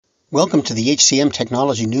Welcome to the HCM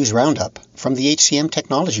Technology News Roundup from the HCM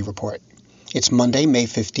Technology Report. It's Monday, May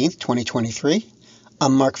 15th, 2023.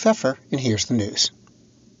 I'm Mark Pfeffer, and here's the news.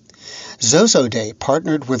 Xoxoday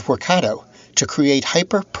partnered with Workato to create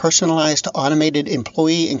hyper-personalized automated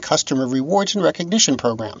employee and customer rewards and recognition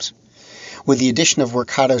programs. With the addition of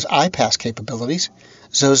Workato's iPass capabilities,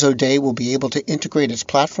 Xoxoday will be able to integrate its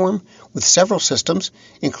platform with several systems,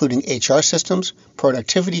 including HR systems,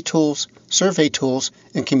 productivity tools, survey tools,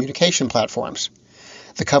 and communication platforms.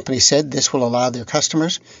 The company said this will allow their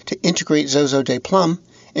customers to integrate Xoxoday Plum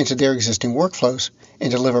into their existing workflows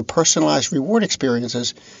and deliver personalized reward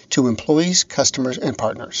experiences to employees, customers, and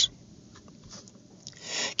partners.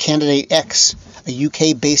 CandidateX, a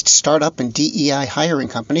UK-based startup and DEI hiring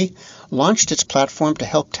company, launched its platform to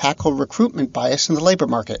help tackle recruitment bias in the labor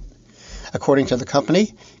market. According to the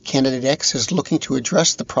company, CandidateX is looking to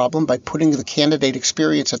address the problem by putting the candidate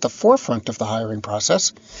experience at the forefront of the hiring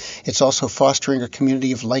process. It's also fostering a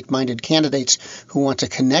community of like-minded candidates who want to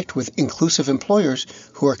connect with inclusive employers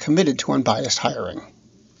who are committed to unbiased hiring.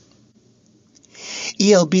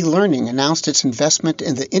 ELB Learning announced its investment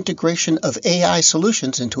in the integration of AI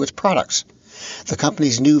solutions into its products. The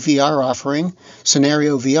company's new VR offering,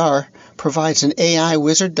 Scenario VR, provides an AI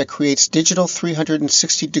wizard that creates digital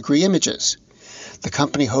 360-degree images. The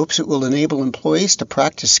company hopes it will enable employees to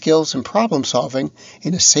practice skills and problem solving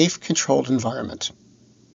in a safe, controlled environment.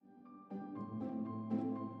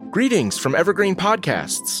 Greetings from Evergreen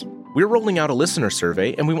Podcasts. We're rolling out a listener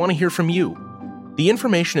survey, and we want to hear from you. The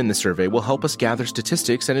information in the survey will help us gather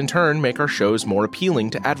statistics and in turn make our shows more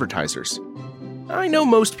appealing to advertisers. I know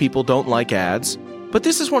most people don't like ads, but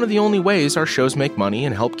this is one of the only ways our shows make money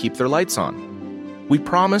and help keep their lights on. We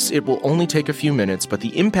promise it will only take a few minutes, but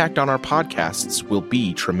the impact on our podcasts will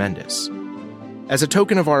be tremendous. As a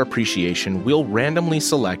token of our appreciation, we'll randomly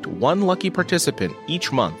select one lucky participant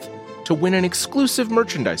each month to win an exclusive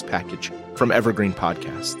merchandise package from Evergreen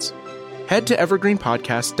Podcasts. Head to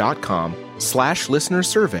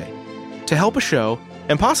evergreenpodcast.com/listenersurvey to help a show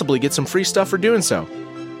and possibly get some free stuff for doing so.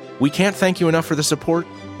 We can't thank you enough for the support.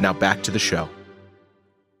 Now back to the show.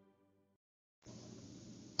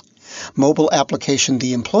 Mobile application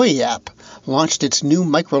The Employee app launched its new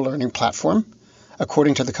microlearning platform.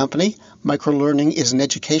 According to the company, microlearning is an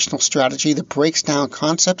educational strategy that breaks down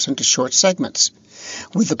concepts into short segments.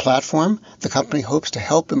 With the platform, the company hopes to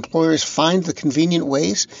help employers find the convenient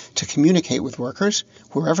ways to communicate with workers,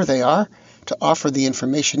 wherever they are, to offer the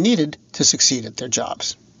information needed to succeed at their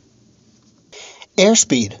jobs.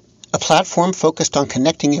 Airspeed, a platform focused on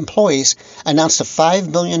connecting employees, announced a $5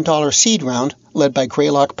 million seed round led by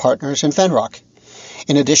Greylock Partners and Venrock.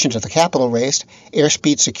 In addition to the capital raised,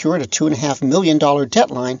 Airspeed secured a $2.5 million debt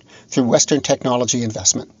line through Western Technology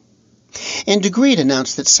Investment. And Degreed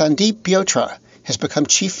announced that Sandeep Biotra has become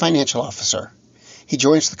Chief Financial Officer. He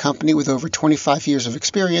joins the company with over 25 years of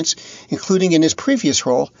experience, including in his previous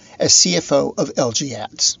role as CFO of LG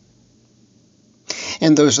Ads.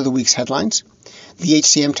 And those are the week's headlines. The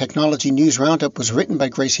HCM Technology News Roundup was written by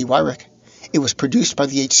Gracie Wyrick. It was produced by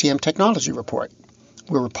the HCM Technology Report.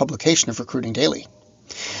 We're a publication of Recruiting Daily.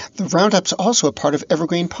 The Roundup's also a part of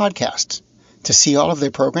Evergreen Podcasts. To see all of their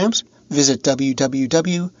programs, visit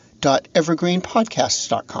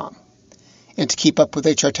www.evergreenpodcasts.com. And to keep up with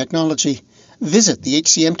HR technology, visit the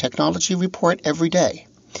HCM Technology Report every day.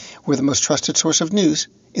 We're the most trusted source of news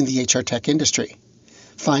in the HR tech industry.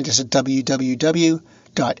 Find us at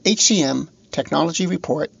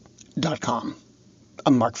www.hcmtechnologyreport.com.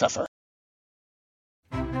 I'm Mark Pfeffer.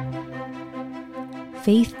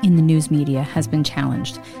 Faith in the news media has been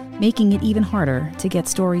challenged, making it even harder to get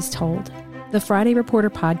stories told. The Friday Reporter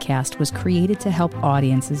podcast was created to help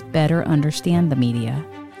audiences better understand the media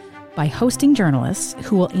by hosting journalists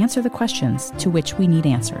who will answer the questions to which we need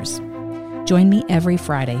answers. Join me every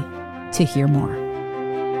Friday to hear more.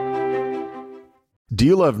 Do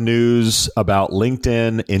you love news about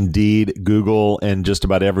LinkedIn, Indeed, Google, and just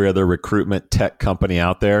about every other recruitment tech company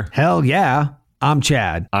out there? Hell yeah. I'm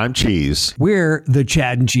Chad. I'm Cheese. We're the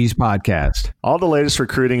Chad and Cheese Podcast. All the latest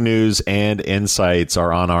recruiting news and insights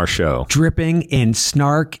are on our show. Dripping in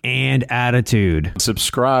snark and attitude.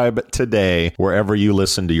 Subscribe today wherever you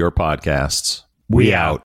listen to your podcasts. We out.